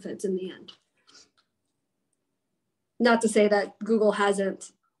who benefits in the end. Not to say that Google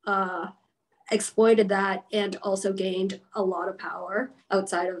hasn't exploited that and also gained a lot of power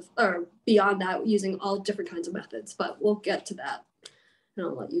outside of, or beyond that, using all different kinds of methods, but we'll get to that and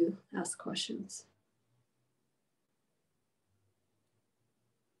I'll let you ask questions.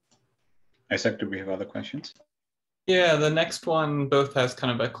 Isaac, do we have other questions? Yeah, the next one both has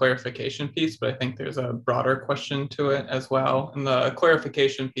kind of a clarification piece, but I think there's a broader question to it as well. And the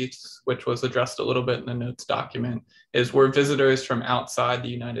clarification piece, which was addressed a little bit in the notes document, is were visitors from outside the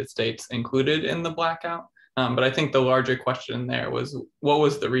United States included in the blackout? But I think the larger question there was, what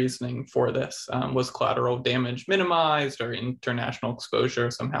was the reasoning for this? Was collateral damage minimized or international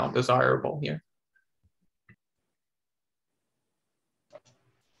exposure somehow desirable here?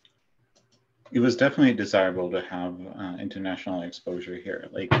 It was definitely desirable to have international exposure here.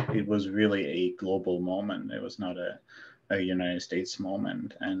 Like, it was really a global moment. It was not a United States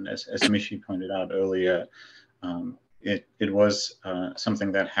moment. And as Mishi pointed out earlier, it was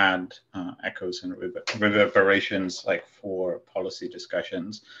something that had echoes and reverberations, like, for policy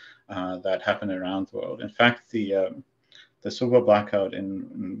discussions that happened around the world. In fact, the silver blackout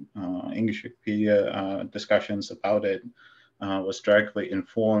in English Wikipedia discussions about it was directly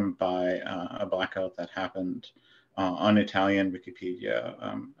informed by a blackout that happened on Italian Wikipedia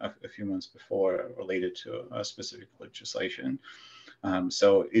a few months before, related to a specific legislation.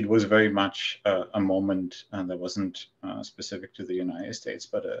 So it was very much a moment that wasn't specific to the United States,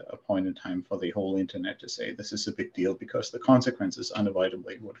 but a point in time for the whole internet to say this is a big deal because the consequences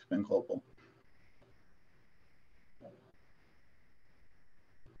unavoidably would have been global.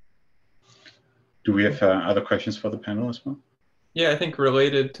 Do we have other questions for the panel as well? Yeah, I think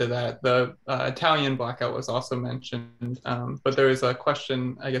related to that, the Italian blackout was also mentioned, but there was a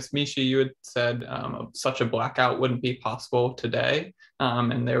question, I guess, Mishi, you had said such a blackout wouldn't be possible today,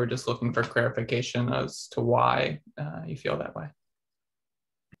 and they were just looking for clarification as to why you feel that way.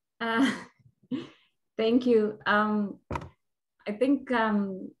 Thank you. I think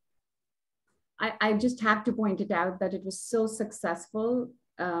I just have to point it out that it was so successful,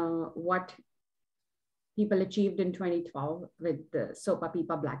 what people achieved in 2012 with the SOPA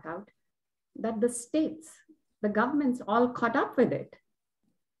PIPA blackout, that the states, the governments all caught up with it.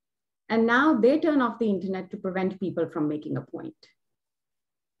 And now they turn off the internet to prevent people from making a point.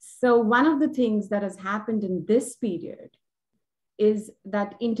 So one of the things that has happened in this period is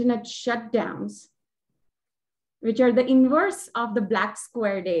that internet shutdowns, which are the inverse of the black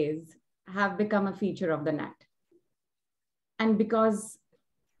square days, have become a feature of the net. And because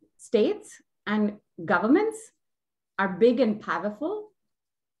states and governments are big and powerful,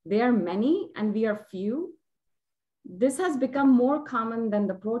 they are many and we are few, this has become more common than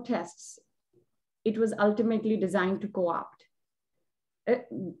the protests it was ultimately designed to co-opt.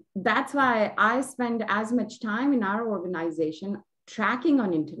 That's why I spend as much time in our organization tracking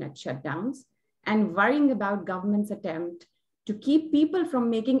on internet shutdowns and worrying about government's attempt to keep people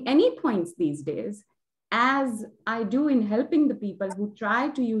from making any points these days, as I do in helping the people who try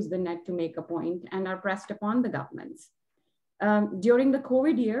to use the net to make a point and are pressed upon the governments. During the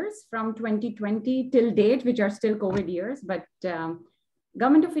COVID years, from 2020 till date, which are still COVID years, but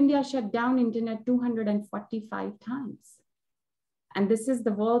Government of India shut down internet 245 times. And this is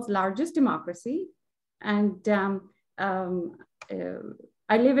the world's largest democracy. And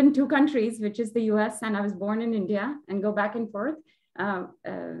I live in two countries, which is the US, and I was born in India and go back and forth.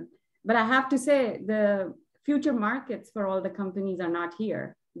 But I have to say, the future markets for all the companies are not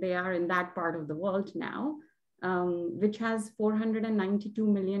here. They are in that part of the world now, which has 492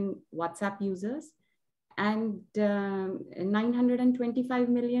 million WhatsApp users and 925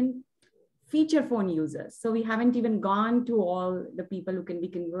 million feature phone users. So we haven't even gone to all the people who can be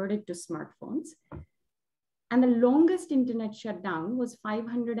converted to smartphones. And the longest internet shutdown was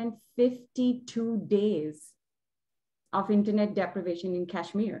 552 days of internet deprivation in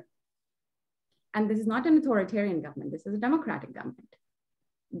Kashmir. And this is not an authoritarian government. This is a democratic government.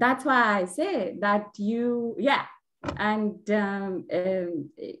 That's why I say that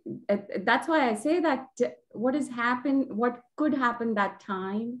that's why I say that what could happen that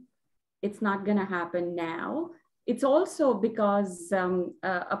time, it's not going to happen now. It's also because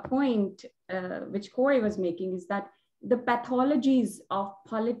a point which Corey was making is that the pathologies of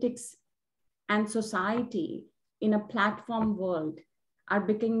politics and society in a platform world are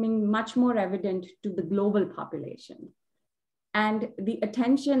becoming much more evident to the global population. And the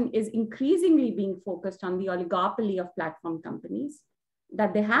attention is increasingly being focused on the oligopoly of platform companies,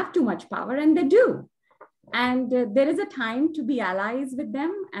 that they have too much power, and they do. And there is a time to be allies with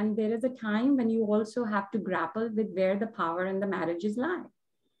them. And there is a time when you also have to grapple with where the power and the marriages lie.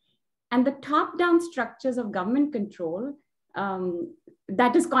 And the top-down structures of government control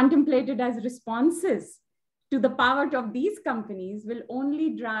that is contemplated as responses to the power of these companies will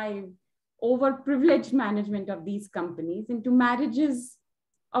only drive overprivileged management of these companies into marriages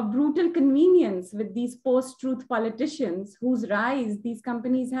of brutal convenience with these post-truth politicians whose rise these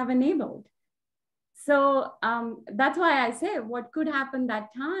companies have enabled. So that's why I say what could happen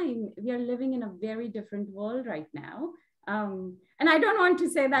that time, we are living in a very different world right now. And I don't want to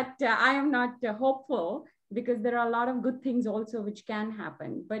say that I am not hopeful, because there are a lot of good things also which can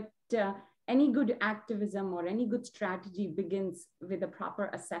happen. But any good activism or any good strategy begins with a proper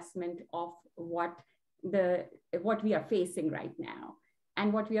assessment of what we are facing right now.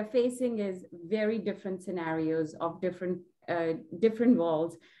 And what we are facing is very different scenarios of different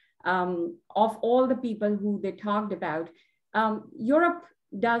worlds. Of all the people who they talked about, Europe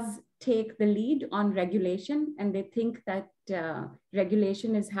does take the lead on regulation, and they think that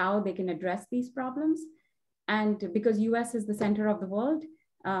regulation is how they can address these problems. And because US is the center of the world,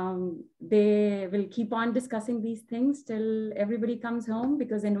 they will keep on discussing these things till everybody comes home,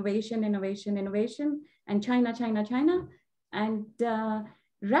 because innovation, and China, and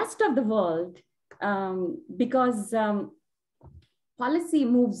rest of the world, because policy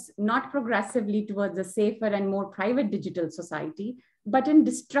moves not progressively towards a safer and more private digital society, but in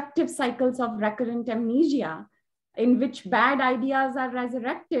destructive cycles of recurrent amnesia, in which bad ideas are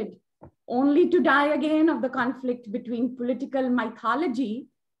resurrected only to die again of the conflict between political mythology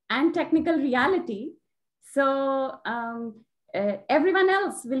and technical reality. So everyone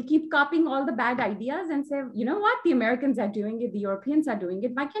else will keep copying all the bad ideas and say, you know what, the Americans are doing it, the Europeans are doing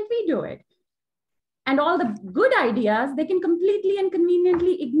it, why can't we do it? And all the good ideas, they can completely and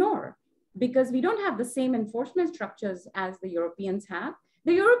conveniently ignore, because we don't have the same enforcement structures as the Europeans have.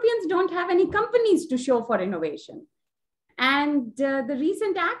 The Europeans don't have any companies to show for innovation. And the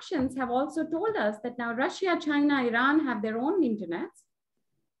recent actions have also told us that now Russia, China, Iran have their own internets.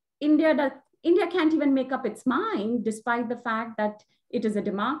 India can't even make up its mind, despite the fact that it is a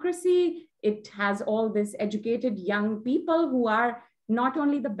democracy. It has all this educated young people who are not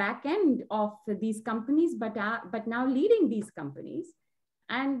only the back end of these companies, but now leading these companies.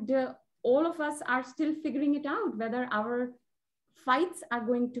 And all of us are still figuring it out, whether our fights are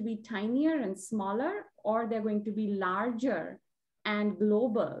going to be tinier and smaller, or they're going to be larger and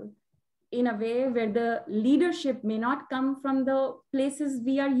global in a way where the leadership may not come from the places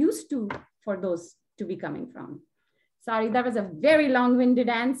we are used to for those to be coming from. Sorry, that was a very long-winded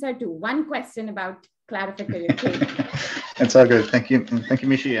answer to one question about clarification. It's all good. Thank you,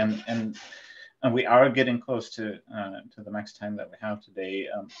 Mishi. And we are getting close to the max time that we have today.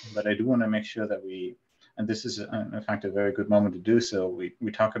 But I do want to make sure that and this is in fact a very good moment to do so,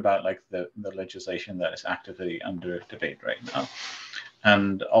 we talk about like the legislation that is actively under debate right now,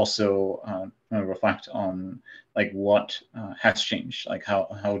 and also reflect on like what has changed, like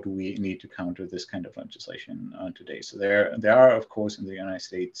how do we need to counter this kind of legislation today. So there are, of course, in the United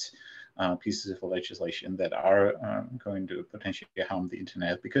States, pieces of legislation that are going to potentially harm the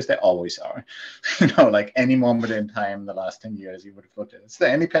internet, because they always are. Like any moment in time, the last 10 years, you would have looked at, is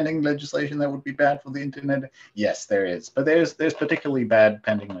there any pending legislation that would be bad for the internet? Yes, there is. But there's particularly bad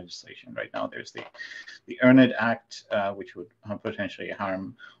pending legislation right now. There's the EarnIt Act, which would potentially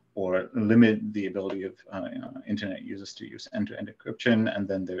harm or limit the ability of internet users to use end-to-end encryption. And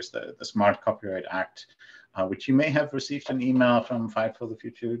then there's the Smart Copyright Act, which you may have received an email from Fight for the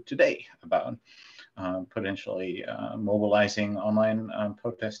Future today about potentially mobilizing online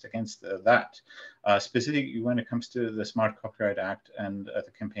protest against that. Specifically when it comes to the Smart Copyright Act and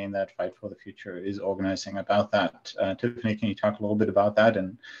the campaign that Fight for the Future is organizing about that. Tiffany, can you talk a little bit about that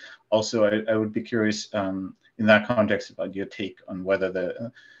and also, I would be curious in that context about your take on whether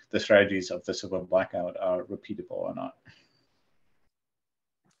the strategies of the SOPA blackout are repeatable or not.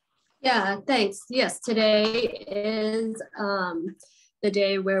 Yeah, thanks. Yes, today is the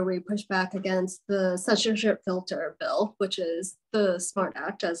day where we push back against the censorship filter bill, which is the SMART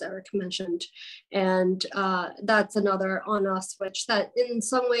Act, as Eric mentioned. And that's another on-off switch that in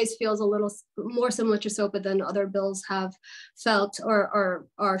some ways feels a little more similar to SOPA than other bills have felt or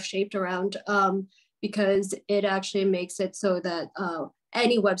are shaped around, because it actually makes it so that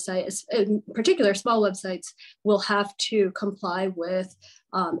any website, in particular small websites, will have to comply with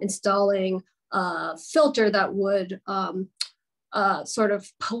installing a filter that would sort of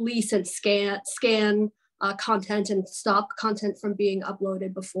police and scan content and stop content from being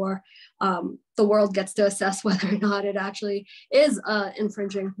uploaded before the world gets to assess whether or not it actually is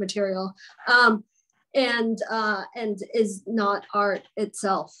infringing material, and is not art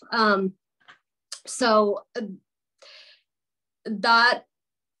itself. So that,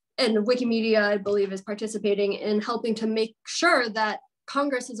 and Wikimedia, I believe, is participating in helping to make sure that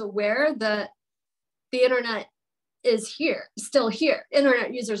Congress is aware that the internet is here, still here.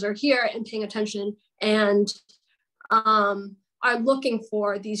 Internet users are here and paying attention and are looking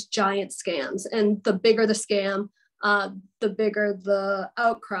for these giant scams. And the bigger the scam, the bigger the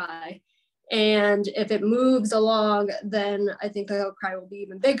outcry. And if it moves along, then I think the outcry will be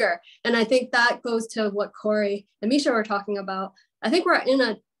even bigger. And I think that goes to what Corey and Misha were talking about. I think we're in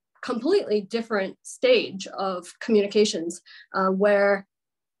a completely different stage of communications where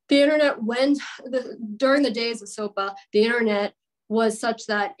the internet, during the days of SOPA, the internet was such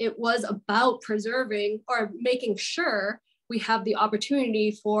that it was about preserving or making sure we have the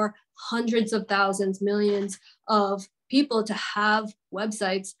opportunity for hundreds of thousands, millions of people to have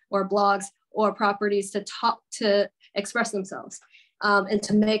websites or blogs or properties to express themselves and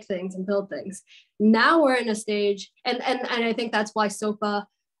to make things and build things. Now we're in a stage, and I think that's why SOPA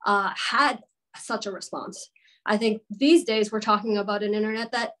had such a response. I think these days we're talking about an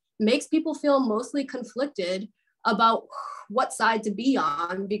internet that makes people feel mostly conflicted about what side to be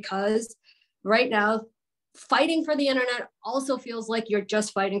on, because right now fighting for the internet also feels like you're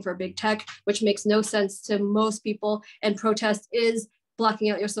just fighting for big tech, which makes no sense to most people, and protest is blocking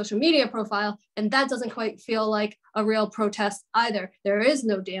out your social media profile, and that doesn't quite feel like a real protest either. There is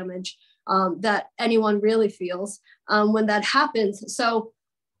no damage that anyone really feels when that happens. So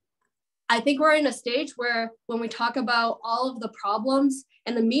I think we're in a stage where when we talk about all of the problems,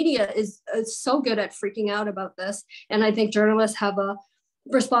 and the media is so good at freaking out about this, and I think journalists have a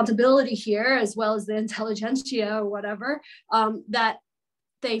responsibility here, as well as the intelligentsia or whatever, that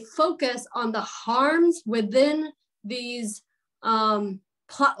they focus on the harms within these on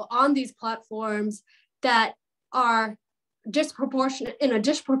these platforms that are disproportionate, in a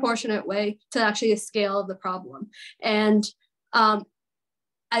disproportionate way to actually the scale of the problem. And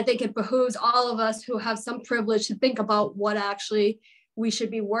I think it behooves all of us who have some privilege to think about what actually we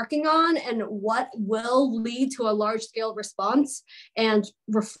should be working on and what will lead to a large scale response and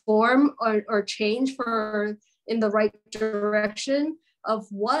reform or change for in the right direction of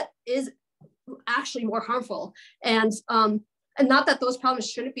what is actually more harmful. And not that those problems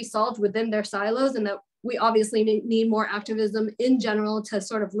shouldn't be solved within their silos, and that we obviously need more activism in general to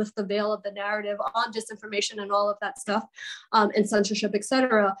sort of lift the veil of the narrative on disinformation and all of that stuff, and censorship, et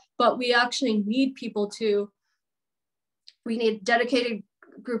cetera. But we actually need we need dedicated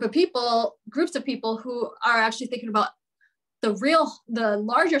groups of people who are actually thinking about the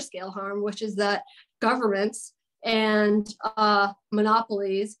larger scale harm, which is that governments and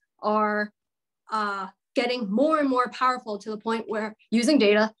monopolies are getting more and more powerful to the point where using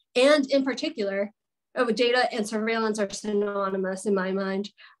data, and in particular, data and surveillance are synonymous in my mind.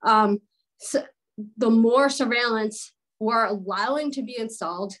 So the more surveillance we're allowing to be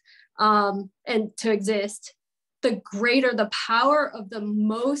installed and to exist, the greater the power of the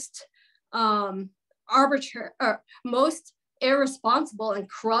most arbitrary, or most irresponsible and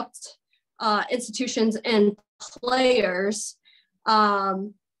corrupt institutions and players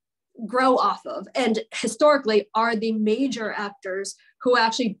grow off of, and historically are the major actors who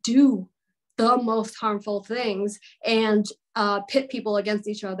actually do the most harmful things and pit people against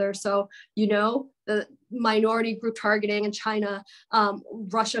each other. So, the minority group targeting in China,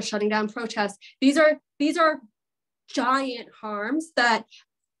 Russia shutting down protests. These are giant harms that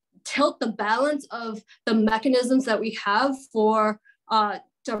tilt the balance of the mechanisms that we have for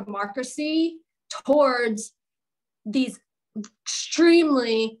democracy towards these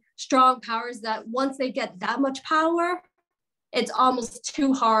extremely strong powers that once they get that much power, it's almost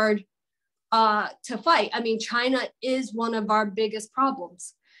too hard to fight. I mean, China is one of our biggest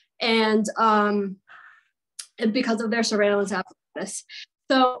problems. and because of their surveillance apparatus.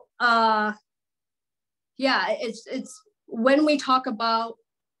 So yeah, it's when we talk about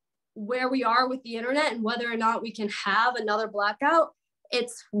where we are with the internet and whether or not we can have another blackout,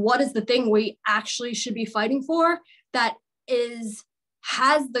 it's what is the thing we actually should be fighting for that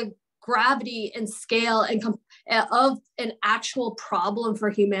has the gravity and scale and of an actual problem for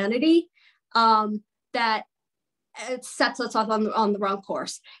humanity, that it sets us off on the wrong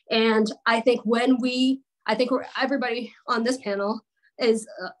course. And I think everybody on this panel is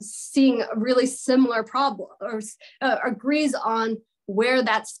seeing a really similar problem, or agrees on where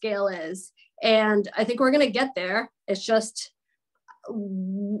that scale is. And I think we're going to get there. It's just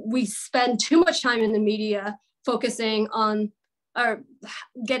we spend too much time in the media focusing on or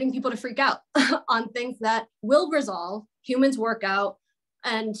getting people to freak out on things that will resolve. Humans work out,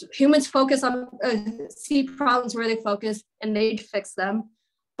 and humans focus on see problems where they focus and they fix them.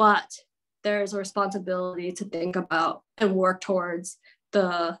 But there's a responsibility to think about and work towards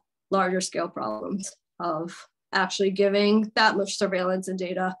the larger scale problems of actually giving that much surveillance and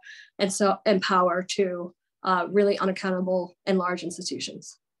data and power to really unaccountable and large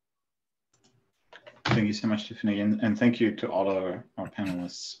institutions. Thank you so much, Tiffany, and thank you to all our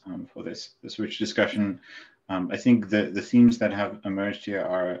panelists for this rich discussion. I think the themes that have emerged here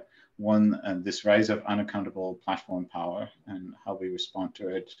are, one, this rise of unaccountable platform power and how we respond to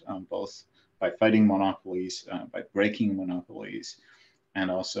it, both by fighting monopolies, by breaking monopolies, and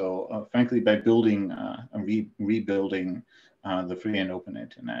also, frankly, by building and rebuilding the free and open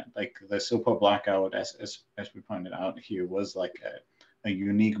internet. Like the so-called blackout, as we pointed out here, was like a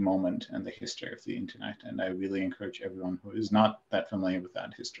unique moment in the history of the internet. And I really encourage everyone who is not that familiar with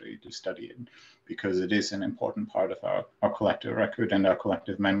that history to study it, because it is an important part of our collective record and our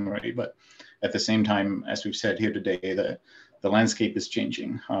collective memory. But at the same time, as we've said here today, the landscape is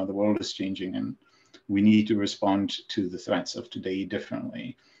changing, the world is changing, and we need to respond to the threats of today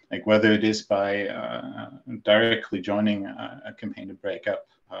differently. Like whether it is by directly joining a campaign to break up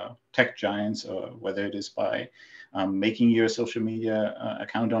tech giants, or whether it is by making your social media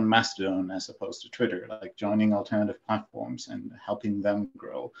account on Mastodon as opposed to Twitter, like joining alternative platforms and helping them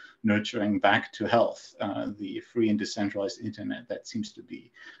grow, nurturing back to health the free and decentralized internet that seems to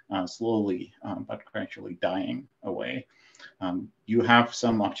be slowly but gradually dying away. You have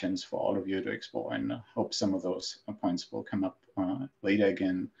some options for all of you to explore, and I hope some of those points will come up later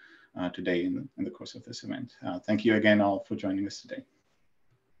again today in the course of this event. Thank you again all for joining us today.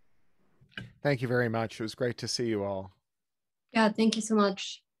 Thank you very much. It was great to see you all. Yeah, thank you so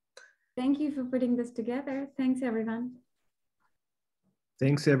much. Thank you for putting this together. Thanks, everyone.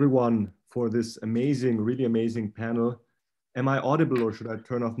 Thanks, everyone, for this amazing, really amazing panel. Am I audible, or should I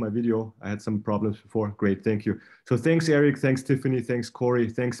turn off my video? I had some problems before. Great, thank you. So thanks, Eric. Thanks, Tiffany. Thanks, Corey.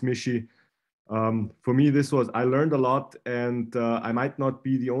 Thanks, Mishi. For me, I learned a lot, and I might not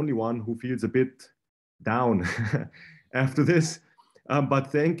be the only one who feels a bit down after this. But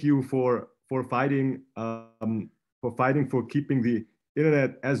thank you for fighting for keeping the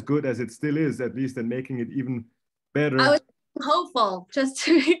internet as good as it still is, at least, and making it even better. I was hopeful, just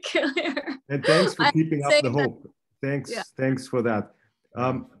to be clear. And thanks for keeping up the hope. Thanks, yeah. Thanks for that.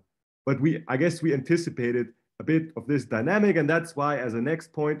 But I guess we anticipated a bit of this dynamic, and that's why, as a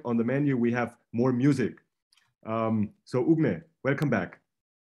next point on the menu, we have more music. So Ugne, welcome back.